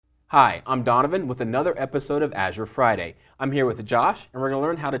Hi, I'm Donovan with another episode of Azure Friday. I'm here with Josh, and we're going to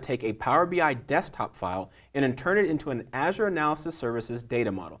learn how to take a Power BI desktop file and then turn it into an Azure Analysis Services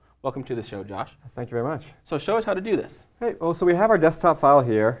data model. Welcome to the show, Josh. Thank you very much. So show us how to do this. Hey, well, so we have our desktop file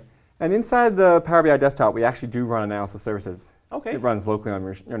here, and inside the Power BI desktop, we actually do run Analysis Services. Okay. It runs locally on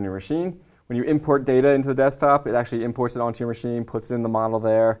your machine. When you import data into the desktop, it actually imports it onto your machine, puts it in the model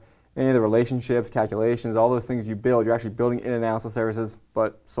there. Any of the relationships, calculations, all those things you build, you're actually building in Analysis Services,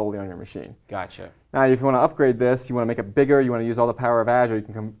 but solely on your machine. Gotcha. Now, if you want to upgrade this, you want to make it bigger, you want to use all the power of Azure,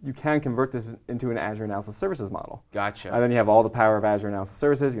 you can convert this into an Azure Analysis Services model. Gotcha. And then you have all the power of Azure Analysis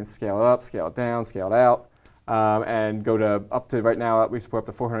Services. You can scale it up, scale it down, scale it out, and go to up to, right now, we support up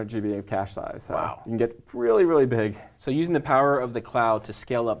to 400 GB of cache size. So wow. You can get really, really big. So using the power of the cloud to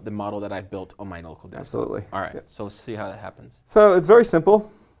scale up the model that I've built on my local desktop. Absolutely. All right, Yep. so let's see how that happens. So it's very simple.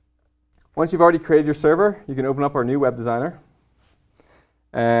 Once you've already created your server, you can open up our new web designer.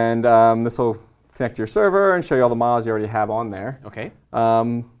 And this will connect to your server and show you all the models you already have on there. Okay.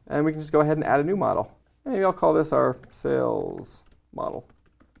 And we can just go ahead and add a new model. Maybe I'll call this our sales model.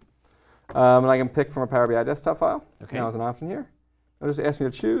 And I can pick from a Power BI desktop file. Okay. Now as an option here. It'll just ask me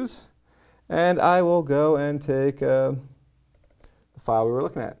to choose. And I will go and take the file we were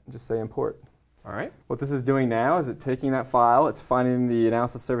looking at and just say import. All right. What this is doing now is it's taking that file, it's finding the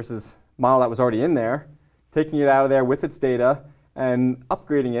Analysis Services model that was already in there, taking it out of there with its data, and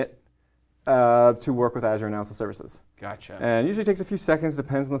upgrading it to work with Azure Analysis Services. Gotcha. And it usually takes a few seconds,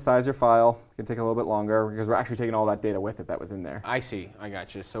 depends on the size of your file. It can take a little bit longer because we're actually taking all that data with it that was in there. I see. I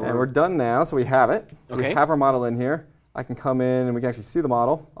gotcha. So And we're done now, so we have it. So Okay. we have our model in here. I can come in and we can actually see the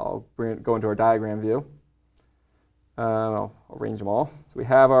model. I'll go into our diagram view. I'll arrange them all. So we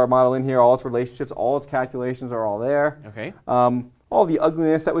have our model in here, all its relationships, all its calculations are all there. Okay. All the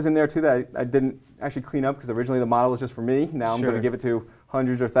ugliness that was in there too that I didn't actually clean up because originally the model was just for me. Now I'm going to give it to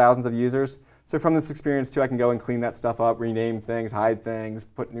hundreds or thousands of users. So from this experience too, I can go and clean that stuff up, rename things, hide things,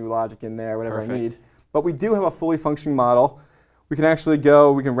 put new logic in there, whatever Perfect. I need. But we do have a fully functioning model. We can actually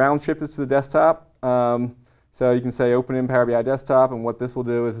we can round trip this to the desktop. So you can say open in Power BI desktop, and what this will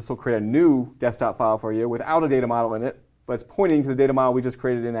do is this will create a new desktop file for you without a data model in it, but it's pointing to the data model we just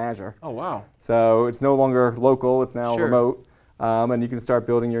created in Azure. Oh, wow. So it's no longer local, it's now Sure. remote. And you can start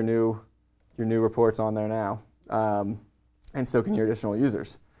building your new reports on there now. And so can your additional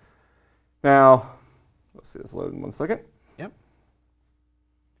users. Now, let's see this load in 1 second. Yep.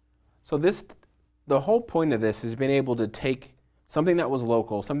 So the whole point of this is being able to take something that was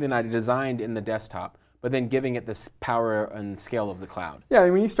local, something I designed in the desktop, but then giving it this power and scale of the cloud. Yeah, I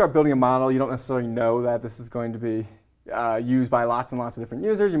mean, when you start building a model, you don't necessarily know that this is going to be used by lots and lots of different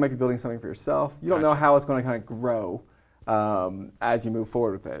users. You might be building something for yourself. You don't know how it's going to kind of grow as you move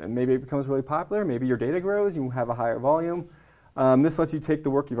forward with it. And maybe it becomes really popular. Maybe your data grows. You have a higher volume. This lets you take the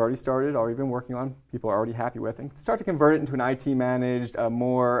work you've already started, already been working on, people are already happy with, and start to convert it into an IT-managed,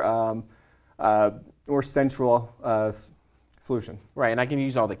 more central solution. Right, and I can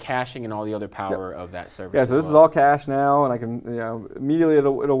use all the caching and all the other power of that service. Yeah, so this is all cached now, and I can, immediately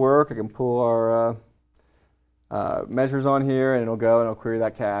it'll work. I can pull our measures on here, and it'll go and it'll query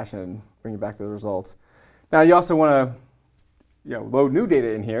that cache and bring you back the results. Now you also want to, load new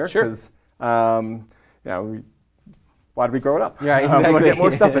data in here because, why did we grow it up? Yeah, exactly. We want to get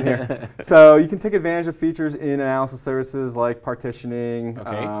more stuff in here. So you can take advantage of features in Analysis Services like partitioning,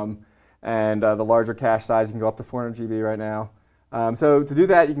 and the larger cache size. You can go up to 400 GB right now. So to do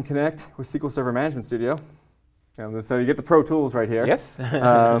that, you can connect with SQL Server Management Studio. So you get the pro tools right here. Yes.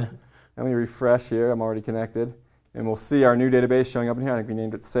 Let me refresh here. I'm already connected. And we'll see our new database showing up in here. I think we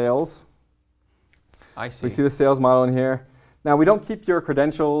named it Sales. I see. We see the sales model in here. Now, we don't keep your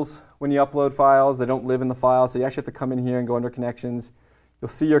credentials when you upload files. They don't live in the file, so you actually have to come in here and go under Connections. You'll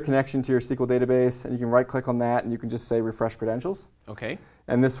see your connection to your SQL database, and you can right-click on that, and you can just say Refresh Credentials. Okay.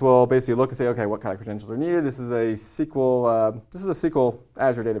 And this will basically look and say, okay, what kind of credentials are needed? This is a SQL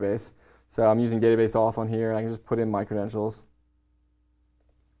Azure database. So I'm using Database Auth on here, and I can just put in my credentials.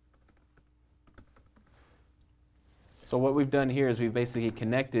 So what we've done here is we've basically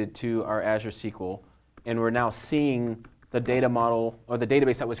connected to our Azure SQL, and we're now seeing the data model or the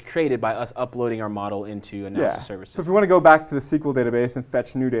database that was created by us uploading our model into Analysis Services. So if we want to go back to the SQL database and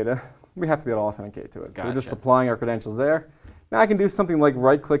fetch new data, we have to be able to authenticate to it. So we're just supplying our credentials there. Now I can do something like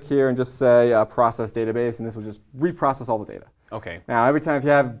right-click here and just say Process Database, and this will just reprocess all the data. Okay. Now every time if you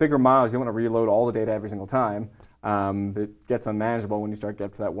have bigger models, you want to reload all the data every single time. It gets unmanageable when you start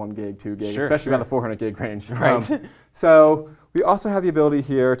getting to that 1 gig, 2 gig, especially around the 400 gig range. Right. So we also have the ability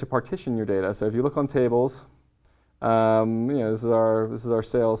here to partition your data. So if you look on tables, this is our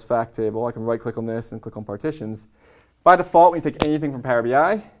sales fact table. I can right-click on this and click on partitions. By default, when you take anything from Power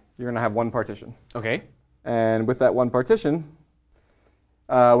BI, you're going to have one partition. Okay. And with that one partition,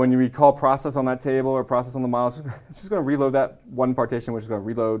 when you recall process on that table or process on the model, it's just going to reload that one partition, which is going to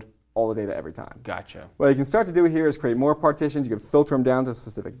reload all the data every time. Gotcha. What you can start to do here is create more partitions. You can filter them down to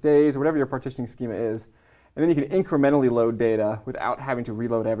specific days or whatever your partitioning schema is. And then you can incrementally load data without having to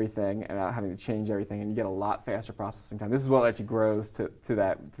reload everything and without having to change everything, and you get a lot faster processing time. This is what actually grows to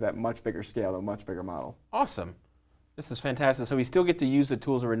that much bigger scale, a much bigger model. Awesome. This is fantastic. So we still get to use the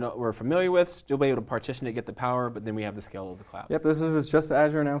tools we're familiar with, still be able to partition it, get the power, but then we have the scale of the cloud. Yep, this is just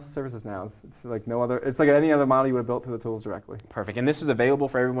Azure Analysis Services now. It's like no other. It's like any other model you would have built through the tools directly. Perfect. And this is available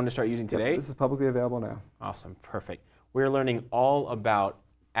for everyone to start using today? Yep, this is publicly available now. Awesome. Perfect. We're learning all about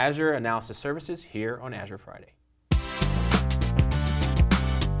Azure Analysis Services here on Azure Friday.